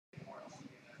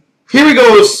Here we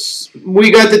go.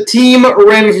 We got the team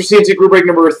randoms for C&C group break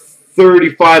number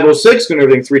 3506. Going to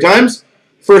do everything 3 times.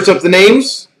 First up, the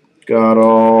names. Got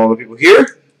all the people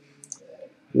here.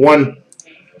 1,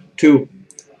 2,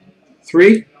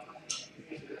 3.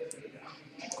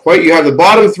 Quite, you have the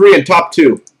bottom 3 and top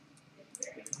 2.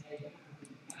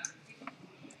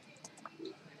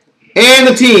 And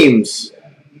the teams.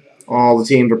 All the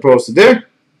teams are posted there.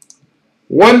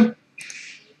 1,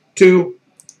 2,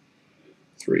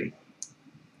 3.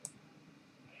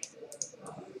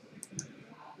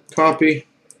 Copy.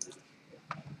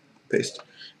 Paste.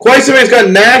 Quite something's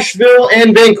got Nashville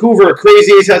and Vancouver.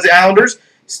 Crazy Ace has the Islanders.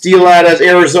 Steel Lad has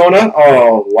Arizona.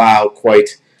 Oh, wow.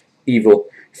 Quite evil.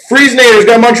 Freezenator's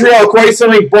got Montreal. Quite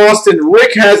something Boston.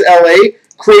 Rick has LA.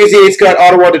 Crazy Ace got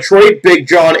Ottawa, Detroit. Big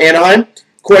John, Anaheim.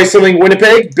 Quite something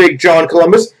Winnipeg. Big John,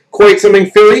 Columbus. Quite something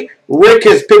Philly. Rick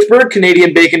has Pittsburgh.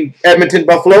 Canadian Bacon, Edmonton,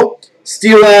 Buffalo.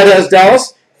 Steel Lad has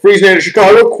Dallas. Freezenator,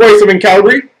 Chicago. Quite something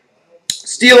Calgary.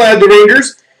 Steel Lad, the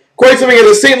Rangers. Quite something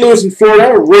has St. Louis in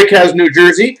Florida. Rick has New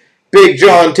Jersey. Big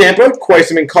John, Tampa. Quite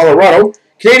something Colorado.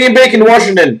 Canadian Bacon,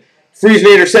 Washington.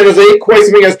 Freezenator, San Jose. Quite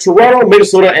something has Toronto,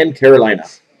 Minnesota, and Carolina.